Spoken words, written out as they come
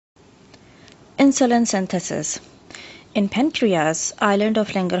Insulin synthesis. In pancreas, island of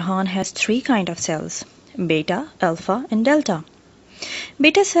Langerhans has three kinds of cells: beta, alpha, and delta.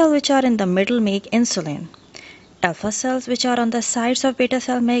 Beta cells, which are in the middle, make insulin. Alpha cells, which are on the sides of beta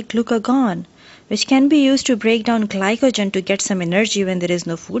cell, make glucagon, which can be used to break down glycogen to get some energy when there is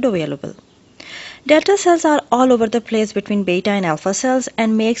no food available. Delta cells are all over the place between beta and alpha cells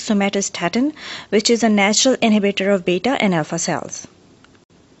and make somatostatin, which is a natural inhibitor of beta and alpha cells.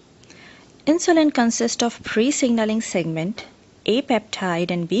 Insulin consists of pre-signaling segment, A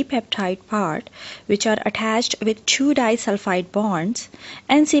peptide and B peptide part, which are attached with two disulfide bonds,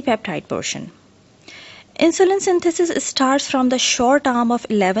 and C peptide portion. Insulin synthesis starts from the short arm of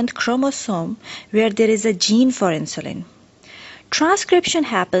 11th chromosome, where there is a gene for insulin. Transcription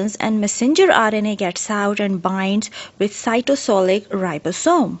happens and messenger RNA gets out and binds with cytosolic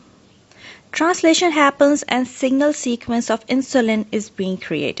ribosome. Translation happens and signal sequence of insulin is being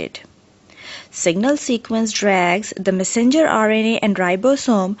created. Signal sequence drags the messenger RNA and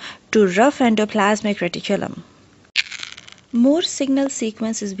ribosome to rough endoplasmic reticulum. More signal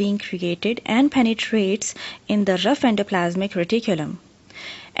sequence is being created and penetrates in the rough endoplasmic reticulum.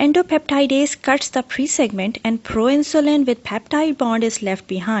 Endopeptidase cuts the pre-segment and proinsulin with peptide bond is left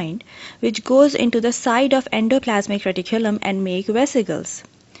behind, which goes into the side of endoplasmic reticulum and make vesicles.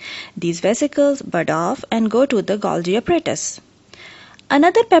 These vesicles bud off and go to the Golgi apparatus.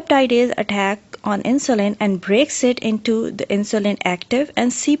 Another peptidase attacks on insulin and breaks it into the insulin active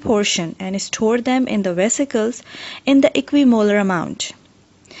and C portion and store them in the vesicles in the equimolar amount.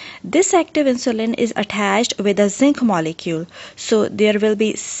 This active insulin is attached with a zinc molecule, so there will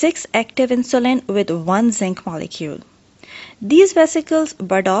be 6 active insulin with 1 zinc molecule. These vesicles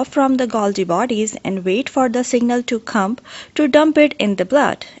bud off from the Golgi bodies and wait for the signal to come to dump it in the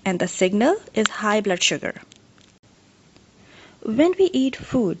blood, and the signal is high blood sugar. When we eat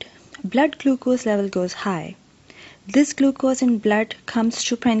food, blood glucose level goes high. This glucose in blood comes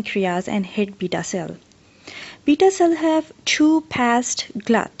to pancreas and hit beta cell. Beta cell have two passed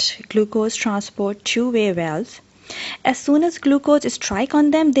glut glucose transport two-way valves. As soon as glucose strike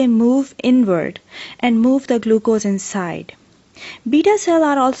on them, they move inward and move the glucose inside. Beta cell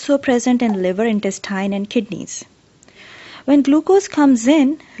are also present in liver, intestine, and kidneys. When glucose comes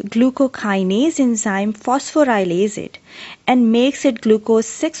in, glucokinase enzyme phosphorylates it and makes it glucose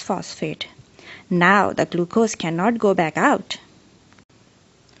 6-phosphate. Now the glucose cannot go back out.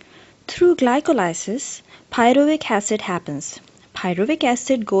 Through glycolysis, pyruvic acid happens. Pyruvic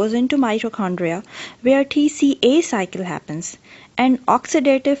acid goes into mitochondria where TCA cycle happens and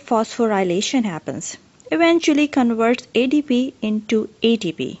oxidative phosphorylation happens, eventually converts ADP into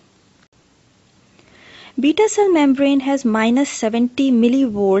ATP. Beta cell membrane has -70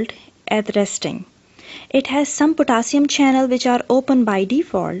 millivolt at resting. It has some potassium channels which are open by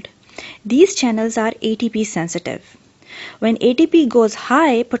default. These channels are ATP sensitive. When ATP goes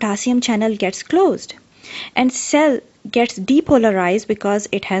high, potassium channel gets closed and cell gets depolarized because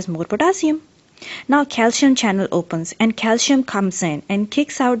it has more potassium. Now calcium channel opens and calcium comes in and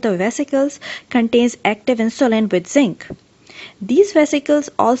kicks out the vesicles contains active insulin with zinc. These vesicles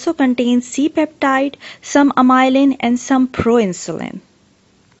also contain C-peptide, some amylin, and some proinsulin.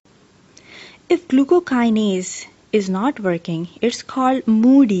 If glucokinase is not working, it's called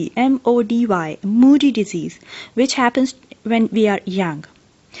moody, M-O-D-Y, moody disease, which happens when we are young.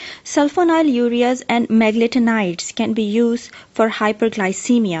 Sulfonylureas and meglitinides can be used for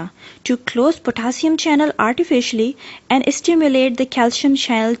hyperglycemia to close potassium channel artificially and stimulate the calcium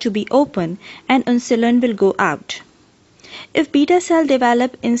channel to be open, and insulin will go out. If beta cell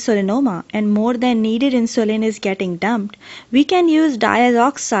develop insulinoma and more than needed insulin is getting dumped, we can use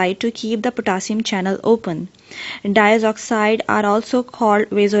diazoxide to keep the potassium channel open. Diazoxide are also called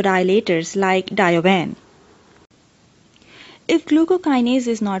vasodilators like Diovan. If glucokinase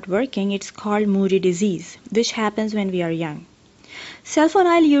is not working, it's called moody disease, which happens when we are young.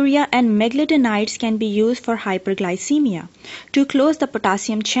 Sulfonylurea and meglitinides can be used for hyperglycemia to close the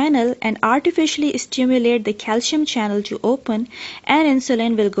potassium channel and artificially stimulate the calcium channel to open, and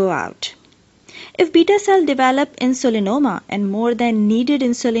insulin will go out. If beta cell develop insulinoma and more than needed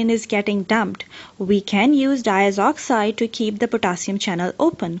insulin is getting dumped, we can use diazoxide to keep the potassium channel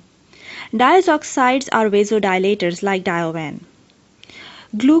open. Diazoxides are vasodilators like Diovan.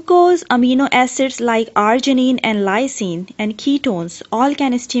 Glucose, amino acids like arginine and lysine, and ketones all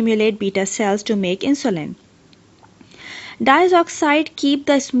can stimulate beta cells to make insulin. Diazoxide keep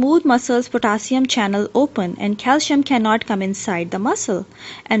the smooth muscles potassium channel open, and calcium cannot come inside the muscle,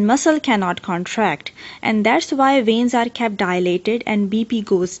 and muscle cannot contract, and that's why veins are kept dilated and BP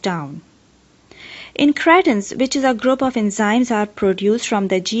goes down. Incretins, which is a group of enzymes, are produced from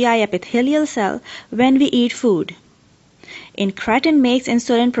the GI epithelial cell when we eat food. Incretin makes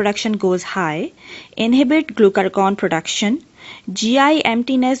insulin production goes high, inhibit glucagon production, GI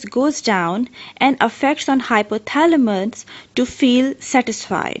emptiness goes down, and affects on hypothalamus to feel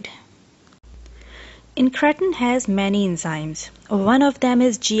satisfied. Incretin has many enzymes. One of them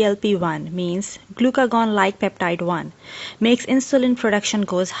is GLP-1, means glucagon-like peptide 1, makes insulin production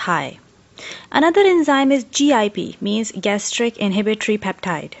goes high. Another enzyme is GIP, means gastric inhibitory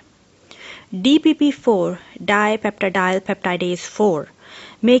peptide. DPP-4, dipeptidyl peptidase 4,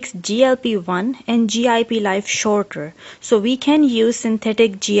 makes GLP-1 and GIP life shorter, so we can use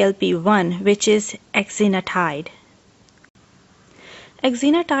synthetic GLP-1, which is exenatide.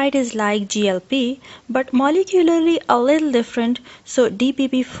 Exenatide is like GLP, but molecularly a little different, so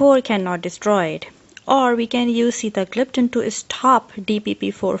DPP-4 cannot destroy it. Or we can use sitagliptin to stop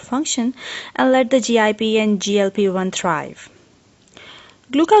DPP-4 function and let the GIP and GLP-1 thrive.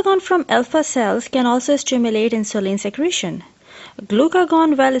 Glucagon from alpha cells can also stimulate insulin secretion.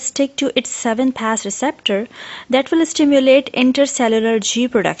 Glucagon will stick to its 7-pass receptor that will stimulate intercellular G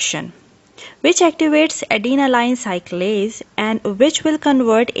production, which activates adenylyl cyclase and which will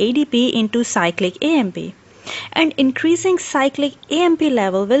convert ADP into cyclic AMP. And increasing cyclic AMP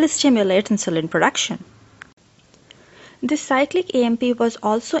level will stimulate insulin production. This cyclic AMP was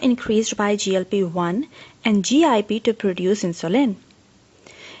also increased by GLP-1 and GIP to produce insulin.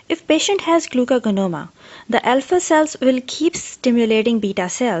 If patient has glucagonoma, the alpha cells will keep stimulating beta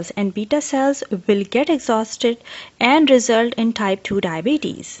cells and beta cells will get exhausted and result in type 2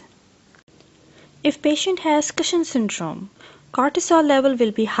 diabetes. If patient has Cushing syndrome, cortisol level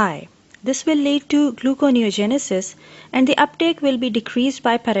will be high. This will lead to gluconeogenesis and the uptake will be decreased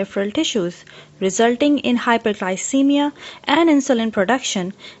by peripheral tissues, resulting in hyperglycemia and insulin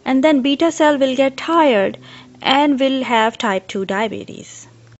production, and then beta cell will get tired and will have type 2 diabetes.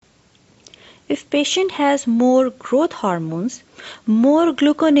 If patient has more growth hormones, more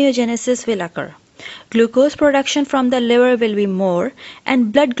gluconeogenesis will occur. Glucose production from the liver will be more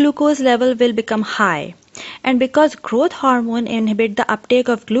and blood glucose level will become high. And because growth hormone inhibit the uptake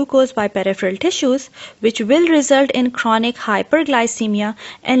of glucose by peripheral tissues, which will result in chronic hyperglycemia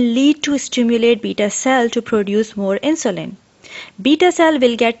and lead to stimulate beta cell to produce more insulin. Beta cell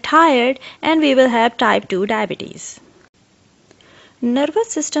will get tired and we will have type 2 diabetes. Nervous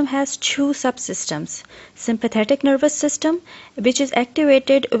system has two subsystems, sympathetic nervous system, which is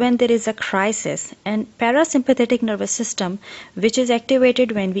activated when there is a crisis, and parasympathetic nervous system, which is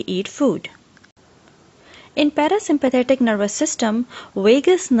activated when we eat food. In parasympathetic nervous system,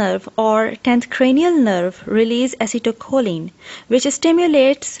 vagus nerve or 10th cranial nerve release acetylcholine, which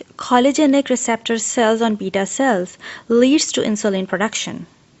stimulates cholinergic receptor cells on beta cells, leads to insulin production.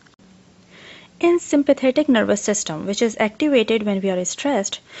 In sympathetic nervous system, which is activated when we are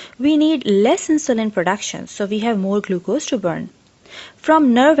stressed, we need less insulin production, so we have more glucose to burn.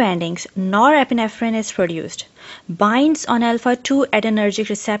 From nerve endings, norepinephrine is produced, binds on alpha-2 adrenergic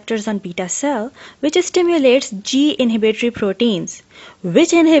receptors on beta cell, which stimulates G inhibitory proteins,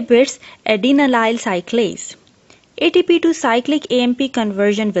 which inhibits adenylyl cyclase. ATP to cyclic AMP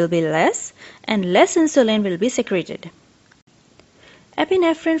conversion will be less, and less insulin will be secreted.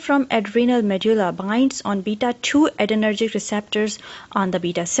 Epinephrine from adrenal medulla binds on beta-2 adrenergic receptors on the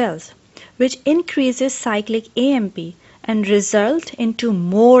beta cells, which increases cyclic AMP and result into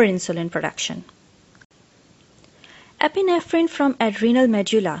more insulin production. Epinephrine from adrenal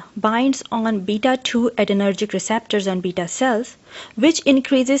medulla binds on beta-2 adrenergic receptors on beta cells, which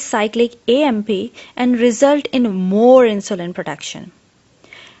increases cyclic AMP and result in more insulin production.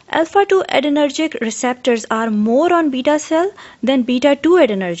 Alpha-2 adrenergic receptors are more on beta cell than beta-2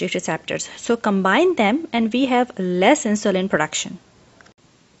 adrenergic receptors, so combine them and we have less insulin production.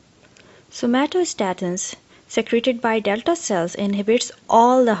 Somatostatins secreted by delta cells inhibits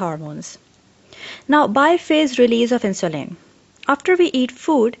all the hormones. Now, biphase release of insulin. After we eat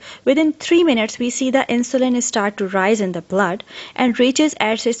food, within 3 minutes we see the insulin start to rise in the blood and reaches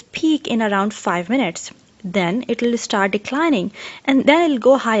at its peak in around 5 minutes. Then it will start declining and then it will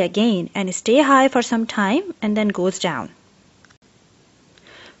go high again and stay high for some time and then goes down.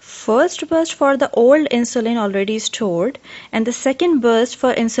 First burst for the old insulin already stored and the second burst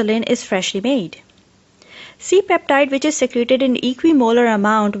for insulin is freshly made. C-peptide, which is secreted in equimolar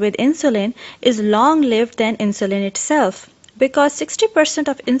amount with insulin, is long-lived than insulin itself because 60%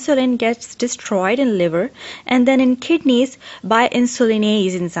 of insulin gets destroyed in liver and then in kidneys by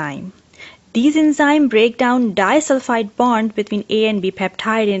insulinase enzyme. These enzymes break down disulfide bond between A and B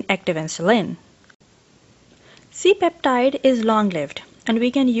peptide in active insulin. C-peptide is long-lived. and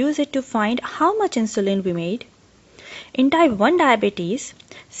we can use it to find how much insulin we made. In type 1 diabetes,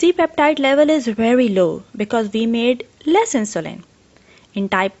 C-peptide level is very low because we made less insulin. In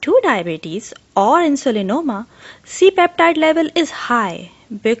type 2 diabetes or insulinoma, C-peptide level is high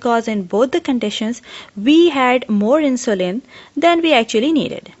because in both the conditions we had more insulin than we actually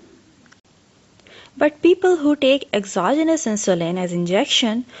needed. But people who take exogenous insulin as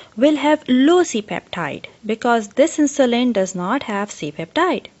injection will have low C-peptide because this insulin does not have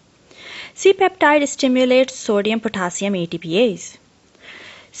C-peptide. C-peptide stimulates sodium-potassium ATPase.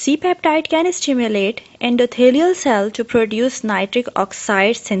 C-peptide can stimulate endothelial cell to produce nitric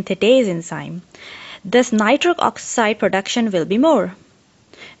oxide synthetase enzyme. Thus, nitric oxide production will be more.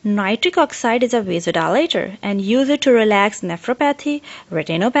 Nitric oxide is a vasodilator and use it to relax nephropathy,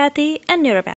 retinopathy, and neuropathy.